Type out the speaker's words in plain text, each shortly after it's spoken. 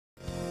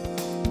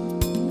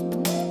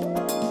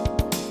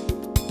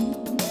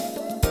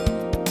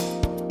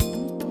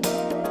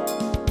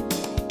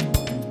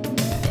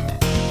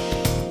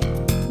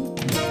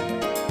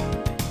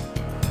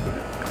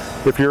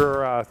If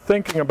you're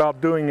thinking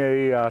about doing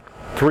a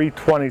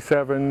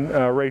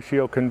 3:27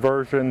 ratio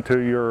conversion to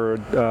your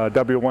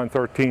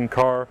W113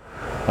 car,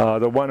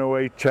 the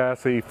 108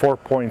 chassis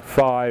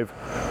 4.5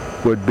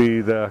 would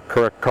be the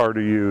correct car to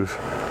use.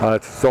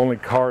 It's the only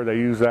car they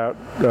use that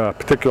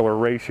particular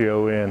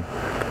ratio in.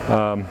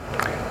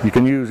 You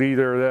can use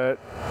either that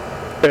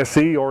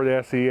SE or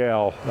the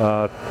SEL.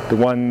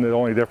 The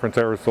only difference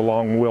there is the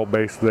long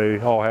wheelbase. They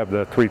all have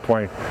the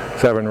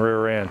 327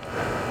 rear end.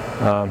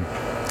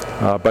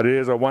 But it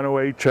is a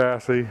 108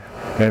 chassis,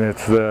 and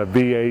it's the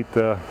V8,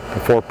 the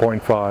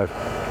 4.5.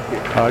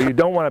 You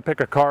don't want to pick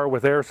a car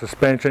with air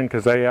suspension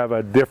because they have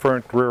a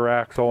different rear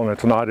axle and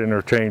it's not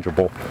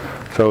interchangeable.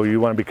 So you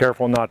want to be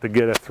careful not to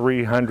get a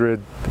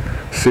 300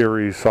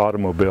 series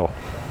automobile.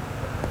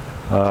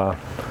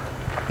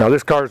 Now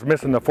this car is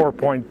missing the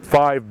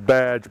 4.5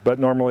 badge, but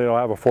normally it'll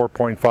have a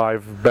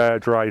 4.5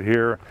 badge right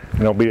here,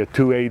 and it'll be a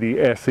 280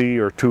 SE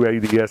or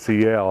 280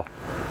 SEL.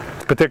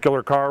 This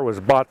particular car was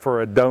bought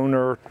for a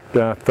donor,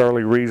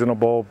 fairly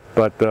reasonable,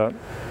 but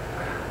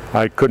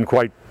I couldn't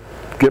quite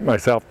get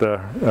myself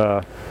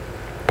to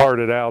part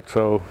it out,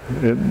 so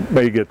it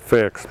may get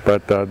fixed,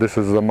 but this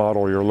is the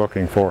model you're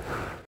looking for.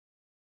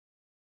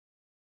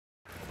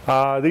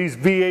 These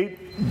V8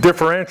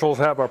 differentials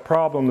have a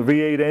problem. The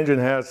V8 engine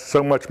has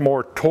so much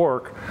more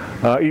torque.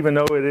 Even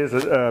though it is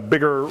a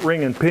bigger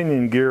ring and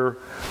pinion gear,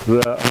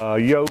 the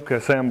yoke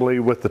assembly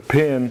with the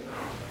pin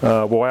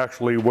will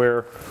actually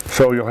wear,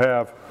 so you'll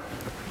have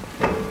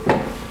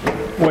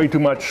way too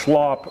much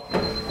slop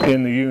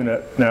in the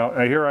unit. Now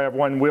here I have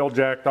one wheel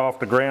jacked off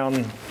the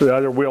ground, the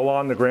other wheel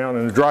on the ground,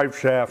 and the drive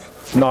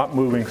shaft's not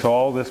moving, so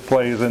all this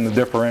plays in the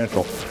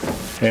differential.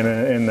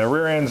 And the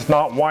rear end's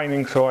not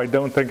whining, so I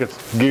don't think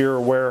it's gear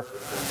wear.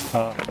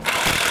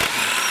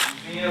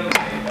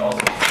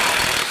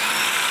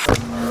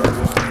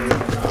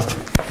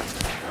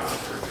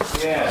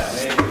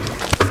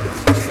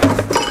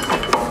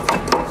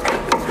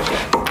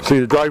 See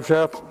the drive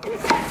shaft?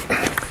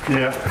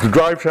 Yeah. If the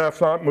drive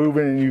shaft's not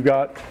moving and you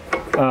got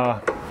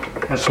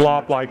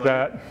slop like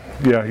that,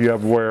 yeah, you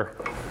have wear.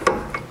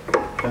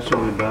 That's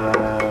only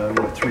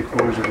about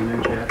 3/4 of an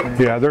inch, I think.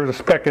 Yeah, there's a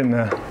spec in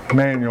the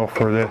manual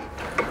for this.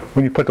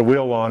 When you put the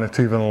wheel on, it's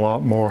even a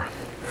lot more.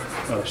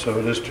 Oh, so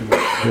it is too much.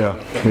 Yeah,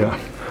 yeah.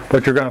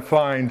 What you're going to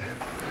find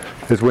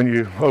is when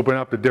you open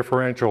up the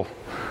differential,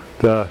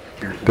 the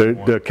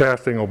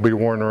casting will be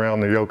worn around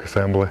the yoke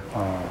assembly.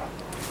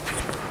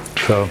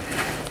 So.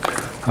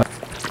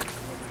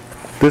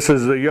 This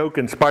is the yoke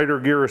and spider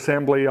gear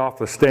assembly off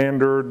the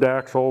standard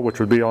axle, which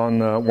would be on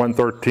the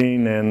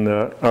 113 and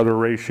the other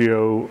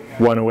ratio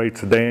 108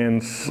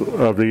 sedans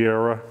of the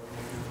era.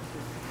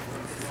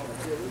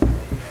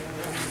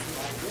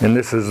 And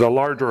this is a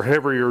larger,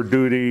 heavier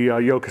duty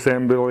yoke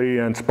assembly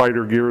and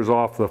spider gears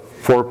off the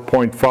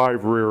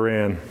 4.5 rear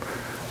end.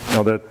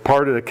 Now that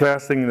part of the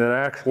casting that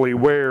actually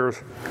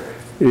wears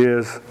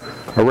is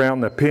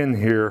around the pin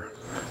here.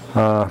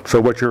 So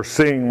what you're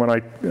seeing when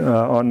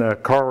on the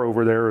car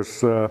over there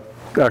is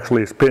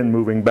actually a pin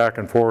moving back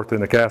and forth in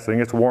the casting.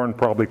 It's worn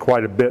probably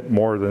quite a bit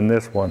more than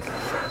this one.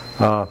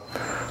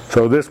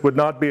 So this would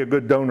not be a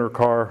good donor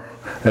car.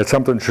 It's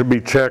something that should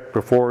be checked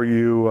before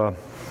you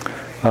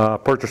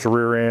purchase a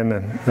rear end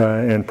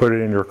and put it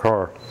in your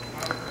car.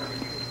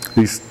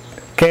 These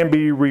can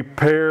be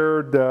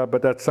repaired,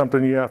 but that's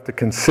something you have to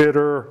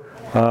consider.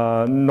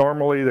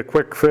 Normally the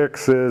quick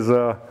fix is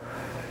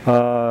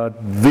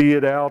V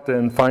it out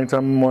and find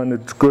someone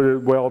that's good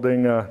at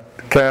welding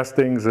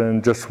castings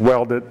and just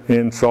weld it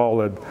in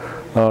solid.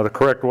 The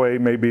correct way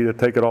may be to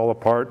take it all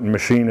apart and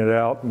machine it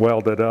out,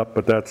 weld it up,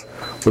 but that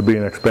would be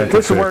an expensive.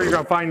 This is where you're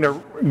going to find the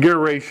gear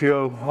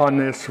ratio on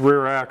this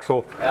rear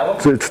axle.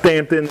 So it's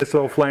stamped in this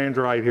little flange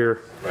right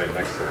here. Right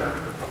next to that.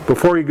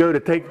 Before you go to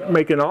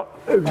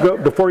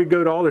before you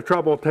go to all the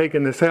trouble of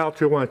taking this out,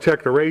 you'll want to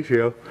check the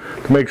ratio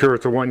to make sure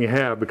it's the one you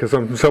have, because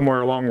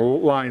somewhere along the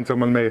line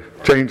someone may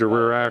change the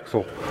rear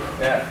axle.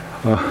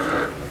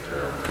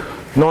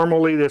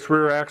 Normally this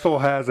rear axle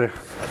has a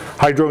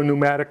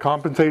hydro-pneumatic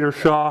compensator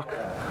shock,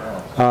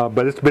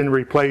 but it's been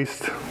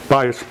replaced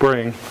by a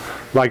spring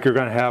like you're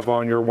going to have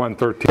on your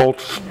 113.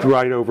 Bolts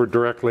right over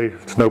directly,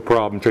 it's no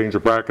problem. Change the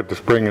bracket, the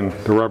spring, and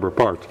the rubber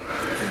parts.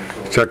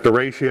 Check the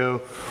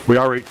ratio. We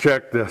already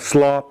checked the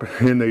slop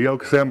in the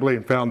yoke assembly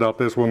and found out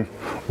this one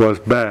was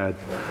bad.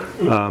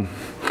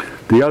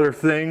 The other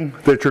thing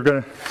that you're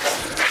going to,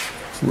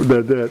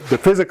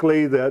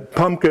 physically the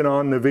pumpkin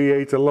on the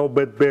V8's a little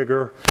bit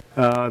bigger.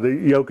 The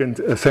yoke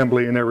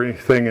assembly and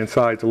everything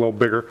inside's a little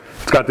bigger.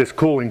 It's got this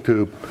cooling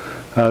tube.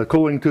 The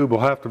cooling tube will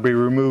have to be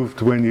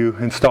removed when you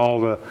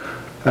install the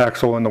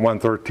axle in the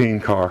 113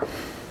 car.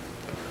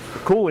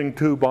 Cooling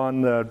tube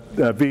on the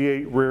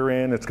V8 rear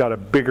end, it's got a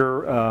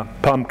bigger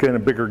pumpkin, a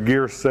bigger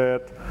gear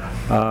set,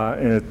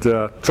 and it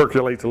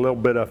circulates a little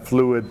bit of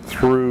fluid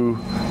through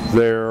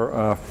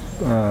there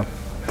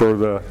for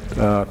the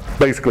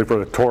basically for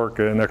the torque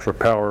and extra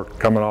power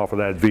coming off of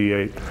that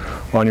V8.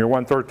 On your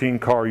 113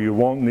 car, you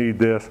won't need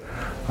this.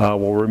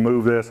 We'll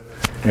remove this.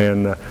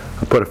 and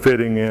put a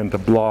fitting in to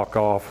block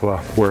off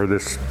where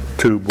this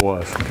tube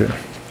was. Okay.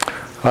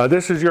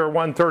 This is your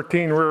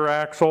 113 rear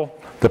axle.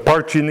 The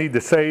parts you need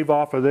to save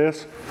off of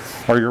this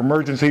are your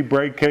emergency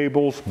brake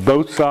cables,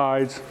 both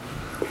sides,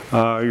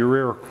 your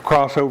rear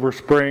crossover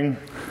spring,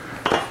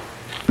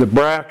 the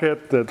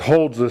bracket that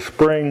holds the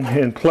spring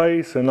in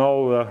place, and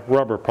all the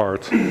rubber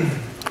parts.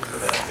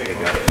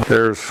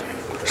 There's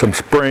some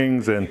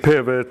springs and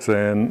pivots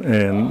and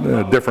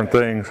different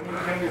things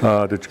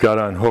that you got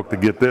to unhook to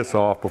get this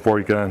off before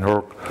you can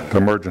unhook the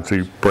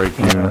emergency brake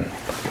unit.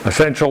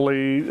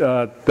 Essentially,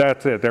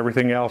 that's it.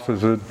 Everything else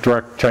is a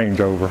direct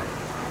changeover.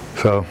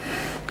 So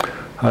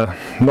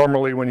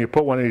normally when you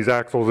put one of these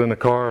axles in the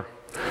car,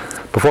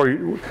 before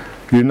you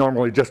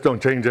normally just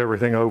don't change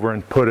everything over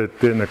and put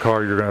it in the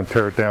car. You're going to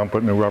tear it down,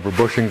 put new rubber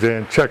bushings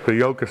in, check the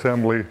yoke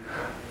assembly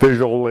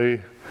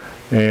visually,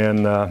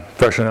 and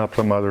freshen up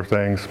some other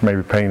things,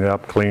 maybe paint it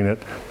up, clean it,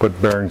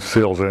 put bearing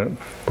seals in it,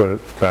 put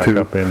it back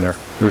up in there.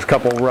 There's a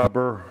couple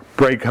rubber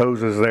brake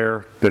hoses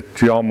there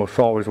that you almost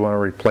always want to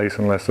replace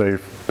unless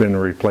they've been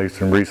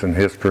replaced in recent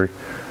history.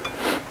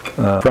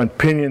 Front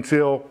pinion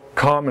seal,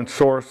 common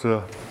source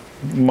of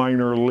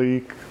minor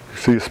leak. You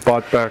see a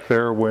spot back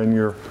there when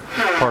you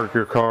park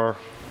your car.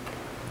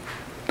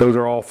 Those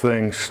are all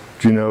things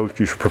you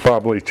should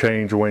probably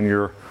change when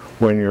you're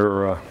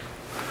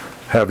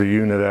have the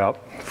unit out.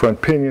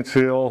 Front pinion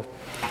seal,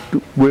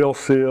 wheel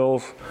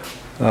seals,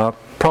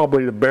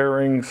 probably the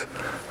bearings,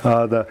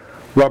 the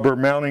rubber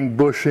mounting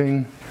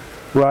bushing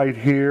right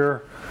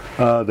here,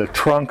 the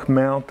trunk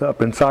mount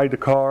up inside the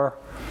car.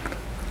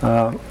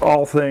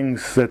 All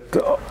things that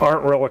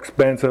aren't real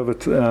expensive.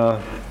 It's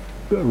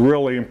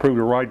really improve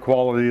the ride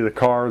quality of the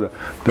car.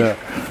 The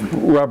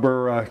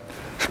rubber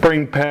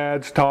spring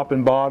pads, top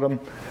and bottom,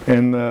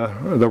 and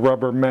the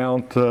rubber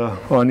mount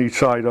on each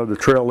side of the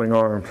trailing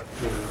arms.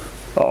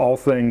 All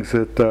things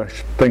that you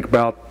should think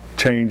about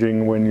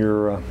changing when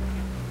you're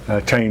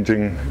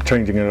changing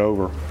it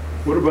over.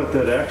 What about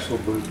that axle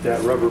boot,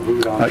 that rubber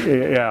boot on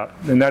it? Yeah,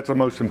 and that's the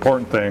most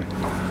important thing.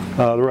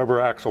 The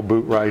rubber axle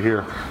boot right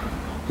here.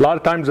 A lot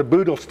of times the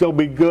boot will still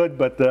be good,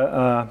 but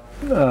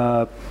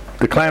the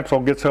clamps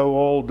will get so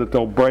old that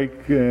they'll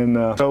break, and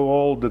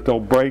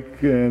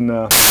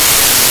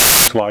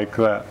like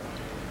that.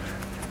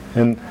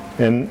 And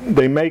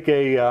they make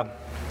a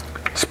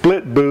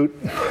split boot.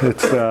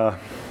 It's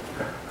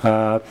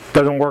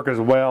doesn't work as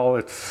well.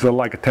 It's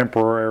like a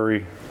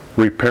temporary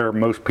repair,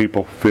 most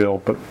people feel,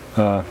 but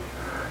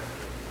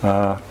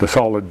the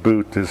solid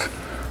boot is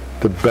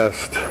the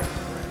best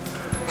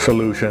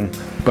solution,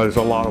 but it's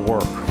a lot of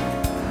work.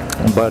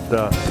 But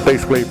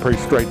basically a pretty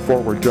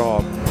straightforward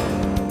job.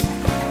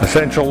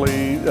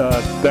 Essentially,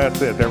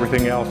 that's it.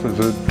 Everything else is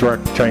a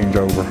direct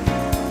changeover.